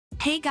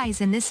Hey guys,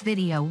 in this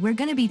video we're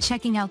gonna be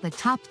checking out the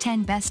top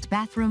 10 best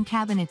bathroom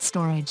cabinet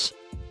storage.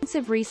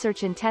 Extensive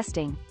research and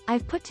testing,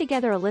 I've put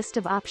together a list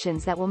of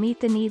options that will meet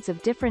the needs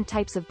of different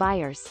types of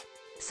buyers.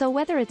 So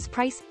whether it's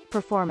price,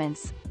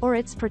 performance, or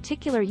its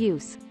particular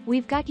use,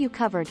 we've got you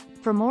covered.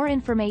 For more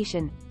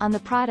information on the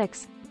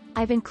products,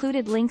 I've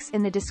included links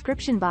in the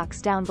description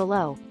box down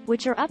below,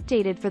 which are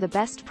updated for the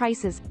best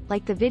prices.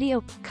 Like the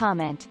video,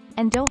 comment,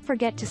 and don't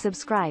forget to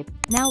subscribe.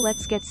 Now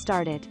let's get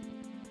started.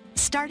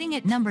 Starting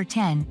at number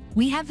 10,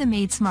 we have the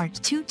MadeSmart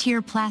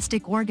 2-tier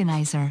plastic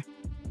organizer.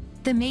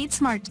 The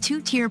MadeSmart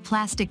 2-tier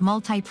plastic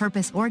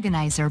multi-purpose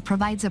organizer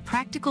provides a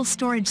practical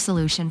storage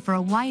solution for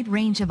a wide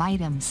range of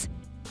items.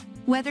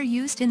 Whether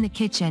used in the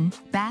kitchen,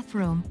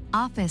 bathroom,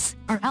 office,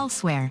 or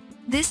elsewhere,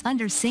 this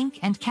under-sink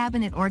and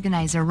cabinet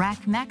organizer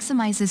rack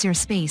maximizes your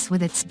space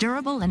with its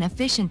durable and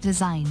efficient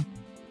design.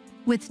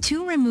 With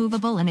 2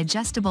 removable and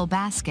adjustable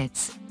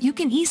baskets, you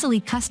can easily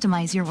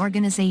customize your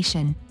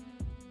organization.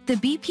 The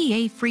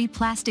BPA-free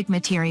plastic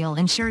material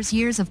ensures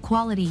years of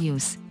quality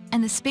use,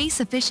 and the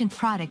space-efficient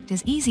product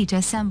is easy to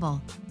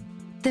assemble.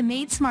 The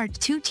MadeSmart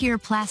 2-tier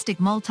plastic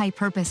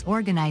multi-purpose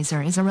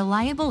organizer is a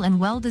reliable and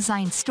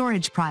well-designed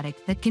storage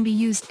product that can be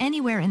used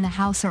anywhere in the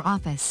house or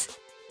office.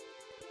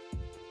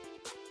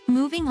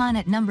 Moving on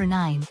at number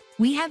 9,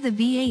 we have the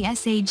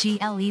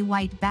VASAGLE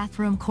white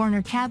bathroom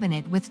corner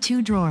cabinet with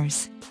 2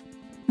 drawers.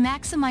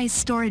 Maximize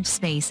storage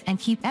space and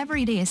keep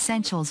everyday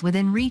essentials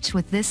within reach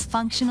with this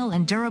functional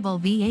and durable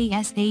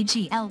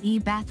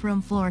VASAGLE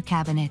bathroom floor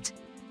cabinet.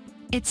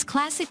 Its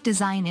classic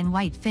design in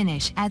white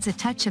finish adds a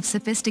touch of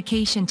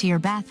sophistication to your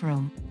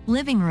bathroom,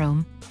 living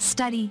room,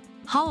 study,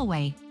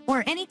 hallway,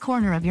 or any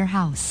corner of your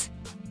house.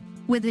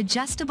 With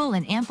adjustable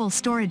and ample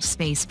storage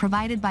space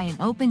provided by an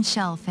open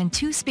shelf and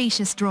 2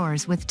 spacious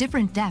drawers with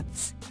different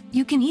depths,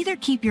 you can either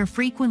keep your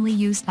frequently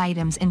used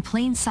items in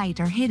plain sight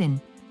or hidden,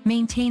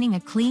 maintaining a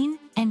clean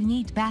and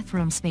neat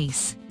bathroom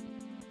space.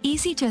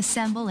 Easy to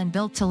assemble and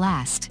built to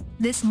last,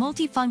 this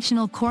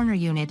multifunctional corner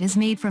unit is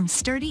made from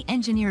sturdy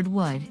engineered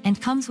wood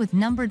and comes with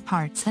numbered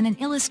parts and an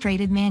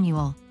illustrated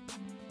manual.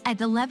 At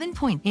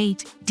 11.8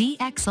 dx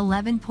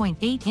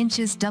 11.8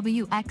 inches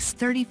wx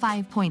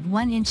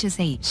 35.1 inches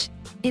h,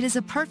 it is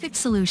a perfect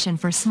solution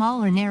for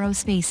small or narrow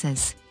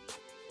spaces.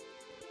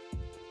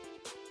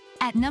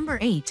 At number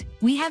 8,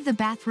 we have the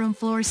bathroom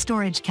floor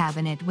storage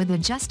cabinet with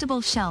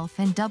adjustable shelf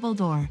and double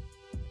door.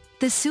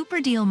 The Super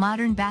Deal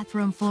Modern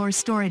Bathroom Floor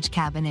Storage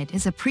Cabinet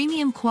is a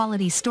premium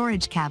quality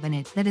storage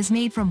cabinet that is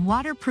made from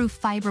waterproof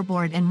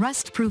fiberboard and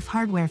rust-proof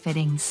hardware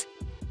fittings.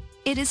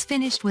 It is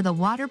finished with a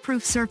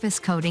waterproof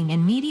surface coating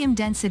and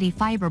medium-density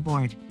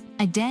fiberboard,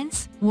 a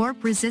dense,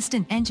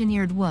 warp-resistant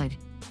engineered wood,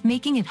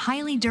 making it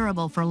highly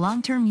durable for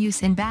long-term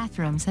use in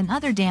bathrooms and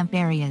other damp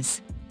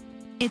areas.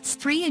 Its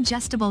 3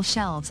 adjustable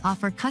shelves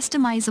offer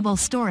customizable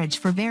storage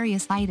for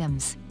various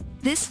items.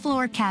 This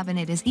floor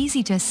cabinet is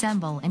easy to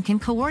assemble and can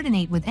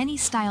coordinate with any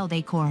style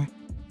decor.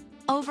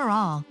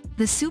 Overall,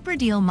 the Super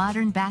Deal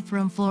Modern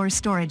Bathroom Floor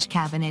Storage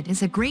Cabinet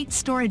is a great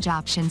storage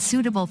option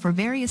suitable for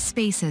various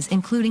spaces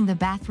including the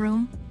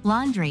bathroom,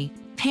 laundry,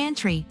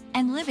 pantry,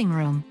 and living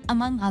room,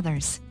 among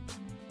others.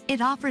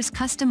 It offers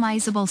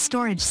customizable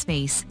storage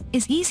space,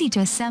 is easy to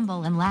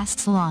assemble and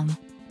lasts long.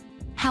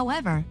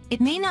 However,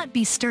 it may not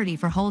be sturdy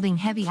for holding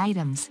heavy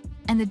items,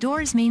 and the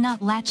doors may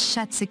not latch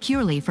shut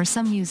securely for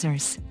some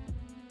users.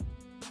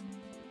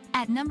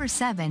 At number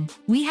 7,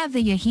 we have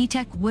the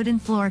Yaheetech Wooden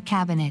Floor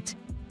Cabinet.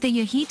 The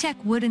Yaheetech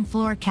Wooden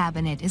Floor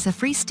Cabinet is a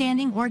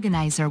freestanding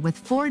organizer with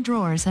 4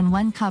 drawers and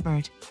 1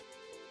 cupboard.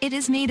 It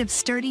is made of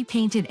sturdy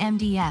painted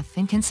MDF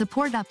and can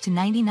support up to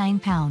 99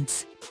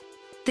 pounds.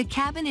 The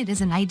cabinet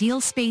is an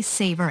ideal space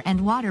saver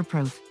and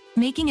waterproof,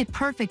 making it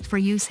perfect for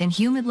use in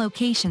humid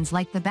locations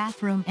like the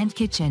bathroom and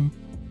kitchen.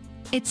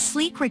 Its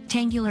sleek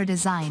rectangular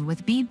design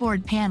with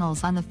beadboard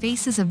panels on the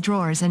faces of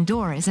drawers and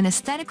door is an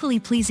aesthetically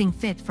pleasing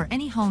fit for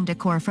any home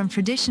decor from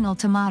traditional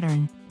to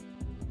modern.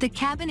 The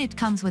cabinet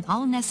comes with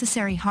all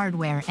necessary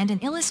hardware and an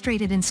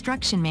illustrated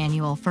instruction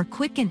manual for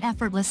quick and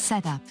effortless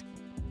setup.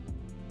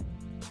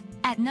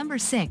 At number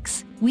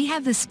 6, we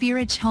have the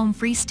Spirich Home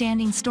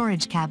Freestanding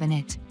Storage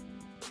Cabinet.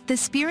 The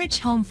Spirich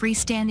Home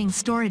Freestanding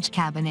Storage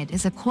Cabinet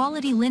is a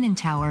quality linen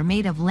tower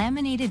made of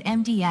laminated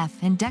MDF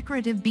and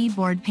decorative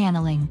beadboard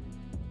paneling.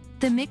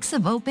 The mix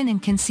of open and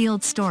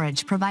concealed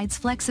storage provides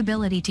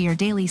flexibility to your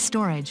daily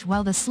storage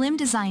while the slim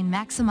design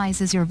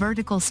maximizes your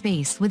vertical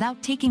space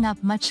without taking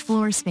up much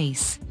floor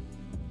space.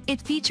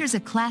 It features a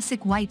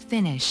classic white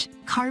finish,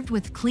 carved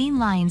with clean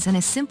lines and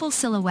a simple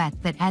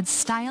silhouette that adds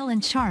style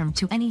and charm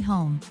to any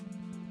home.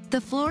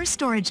 The floor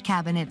storage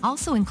cabinet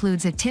also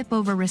includes a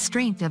tip-over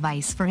restraint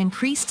device for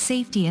increased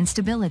safety and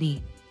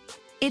stability.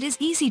 It is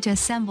easy to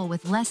assemble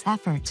with less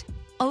effort.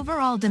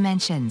 Overall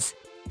dimensions: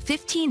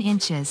 15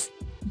 inches,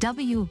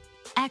 W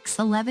x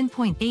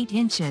 11.8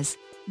 inches,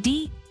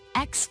 D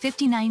x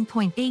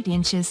 59.8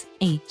 inches,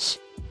 H.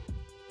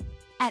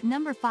 At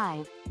number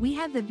 5, we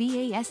have the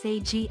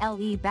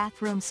VASAGLE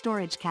Bathroom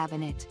Storage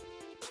Cabinet.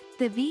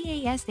 The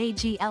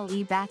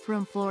VASAGLE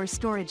bathroom floor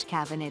storage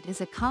cabinet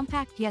is a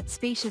compact yet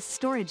spacious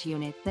storage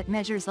unit that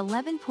measures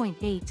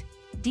 11.8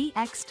 d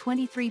x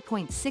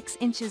 23.6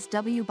 inches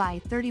W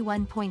by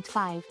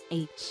 31.5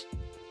 h.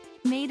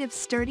 Made of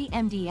sturdy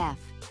MDF,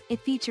 it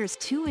features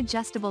 2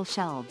 adjustable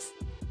shelves,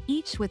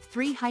 each with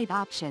 3 height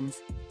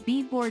options,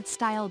 beadboard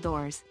style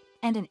doors,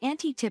 and an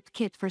anti-tip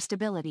kit for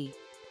stability.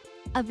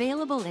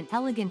 Available in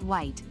elegant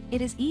white,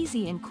 it is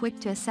easy and quick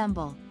to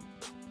assemble.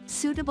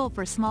 Suitable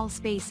for small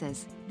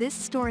spaces, this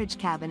storage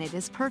cabinet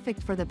is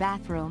perfect for the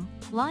bathroom,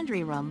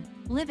 laundry room,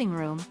 living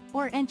room,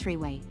 or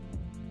entryway.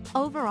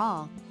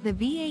 Overall, the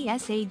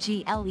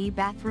VASAGLE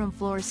bathroom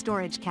floor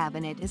storage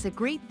cabinet is a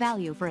great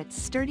value for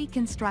its sturdy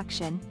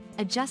construction,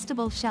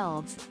 adjustable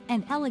shelves,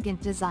 and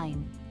elegant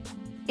design.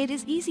 It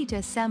is easy to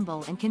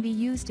assemble and can be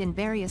used in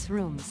various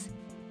rooms.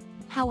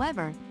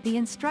 However, the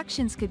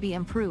instructions could be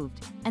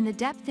improved, and the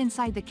depth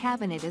inside the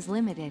cabinet is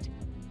limited.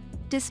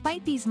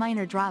 Despite these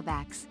minor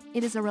drawbacks,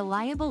 it is a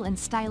reliable and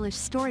stylish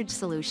storage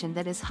solution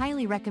that is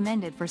highly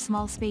recommended for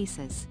small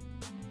spaces.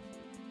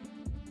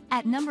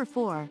 At number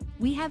 4,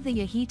 we have the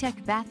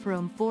Yaheetech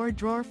Bathroom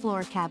 4-Drawer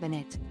Floor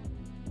Cabinet.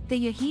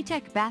 The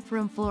Yaheetech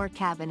Bathroom Floor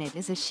Cabinet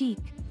is a chic,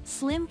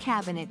 slim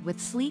cabinet with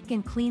sleek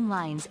and clean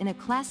lines in a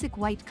classic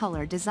white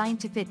color designed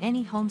to fit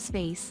any home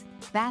space,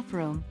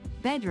 bathroom,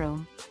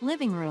 bedroom,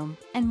 living room,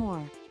 and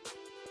more.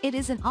 It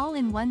is an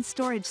all-in-one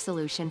storage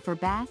solution for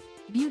bath,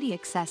 beauty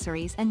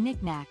accessories and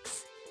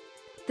knickknacks.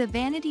 The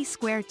vanity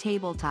square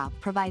tabletop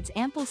provides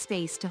ample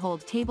space to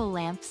hold table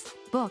lamps,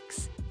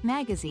 books,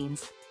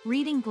 magazines,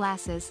 reading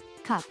glasses,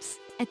 cups,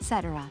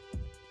 etc.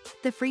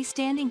 The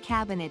freestanding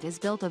cabinet is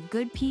built of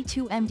good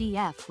P2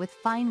 MDF with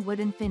fine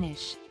wooden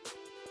finish.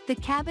 The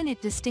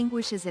cabinet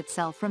distinguishes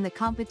itself from the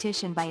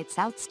competition by its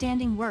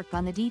outstanding work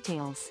on the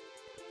details.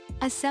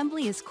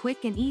 Assembly is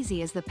quick and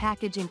easy as the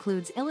package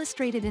includes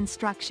illustrated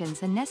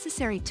instructions and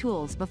necessary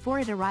tools before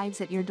it arrives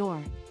at your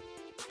door.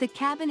 The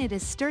cabinet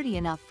is sturdy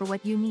enough for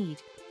what you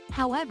need.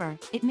 However,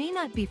 it may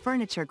not be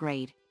furniture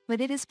grade, but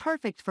it is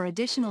perfect for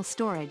additional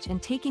storage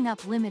and taking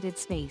up limited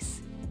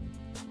space.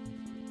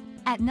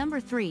 At number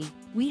 3,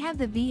 we have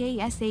the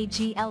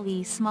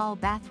VASAGLE Small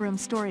Bathroom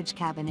Storage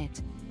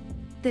Cabinet.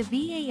 The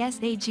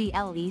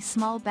VASAGLE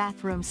Small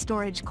Bathroom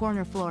Storage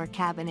Corner Floor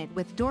Cabinet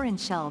with door and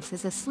shelves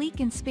is a sleek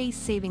and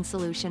space-saving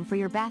solution for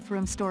your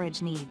bathroom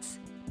storage needs.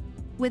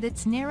 With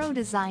its narrow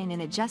design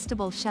and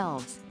adjustable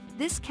shelves,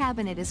 this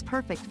cabinet is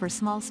perfect for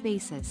small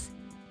spaces.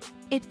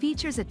 It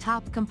features a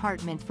top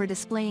compartment for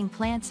displaying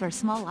plants or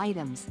small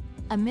items,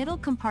 a middle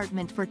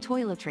compartment for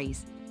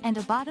toiletries, and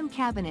a bottom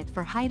cabinet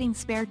for hiding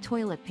spare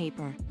toilet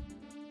paper.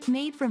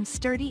 Made from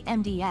sturdy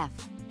MDF,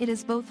 it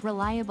is both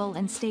reliable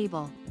and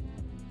stable.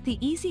 The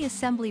easy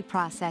assembly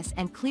process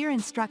and clear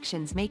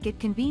instructions make it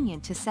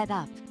convenient to set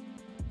up.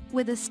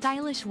 With a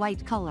stylish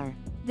white color,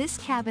 this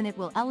cabinet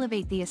will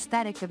elevate the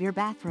aesthetic of your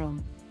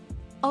bathroom.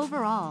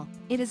 Overall,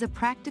 it is a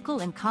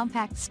practical and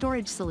compact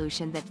storage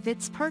solution that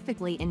fits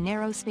perfectly in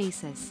narrow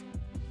spaces.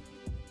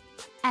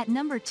 At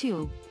number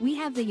 2, we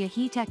have the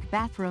Yaheetech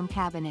Bathroom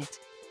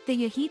Cabinet. The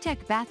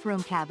Yaheetech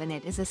Bathroom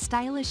Cabinet is a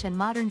stylish and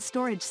modern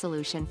storage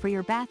solution for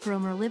your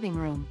bathroom or living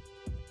room.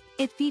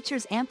 It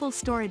features ample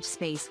storage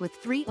space with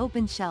 3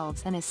 open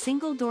shelves and a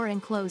single door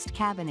enclosed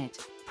cabinet,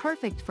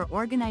 perfect for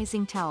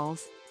organizing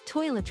towels,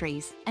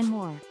 toiletries, and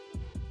more.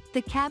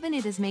 The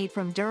cabinet is made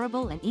from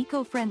durable and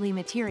eco-friendly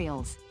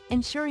materials,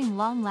 ensuring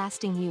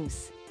long-lasting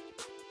use.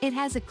 It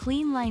has a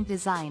clean-lined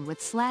design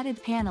with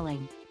slatted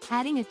paneling,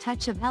 adding a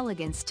touch of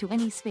elegance to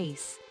any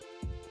space.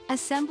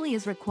 Assembly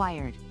is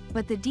required,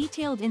 but the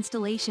detailed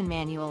installation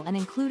manual and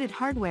included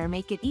hardware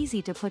make it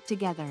easy to put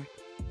together.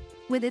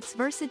 With its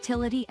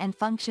versatility and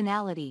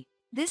functionality,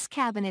 this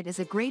cabinet is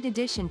a great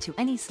addition to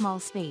any small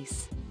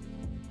space.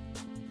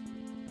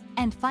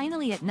 And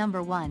finally at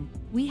number 1,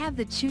 we have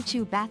the Choo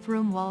Choo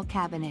Bathroom Wall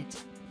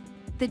Cabinet.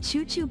 The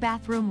Choo Choo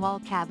Bathroom Wall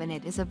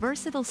Cabinet is a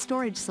versatile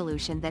storage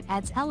solution that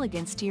adds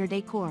elegance to your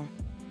decor.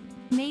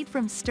 Made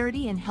from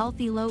sturdy and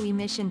healthy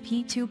low-emission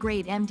P2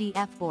 grade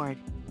MDF board,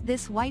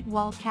 this white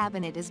wall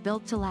cabinet is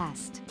built to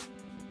last.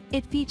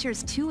 It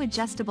features 2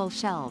 adjustable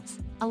shelves,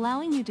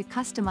 allowing you to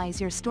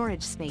customize your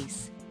storage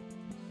space.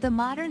 The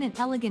modern and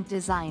elegant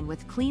design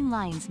with clean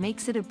lines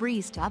makes it a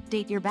breeze to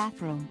update your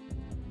bathroom.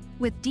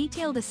 With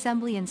detailed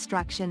assembly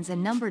instructions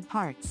and numbered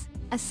parts,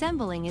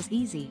 assembling is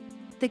easy.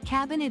 The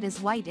cabinet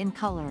is white in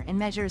color and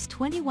measures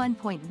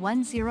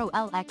 21.10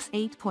 L x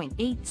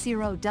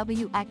 8.80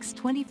 W x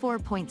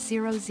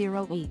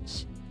 24.00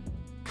 H.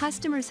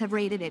 Customers have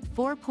rated it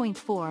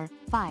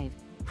 4.45,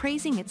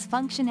 praising its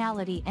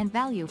functionality and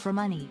value for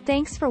money.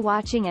 Thanks for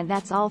watching, and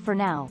that's all for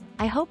now.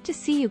 I hope to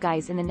see you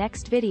guys in the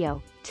next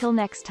video. Till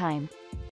next time.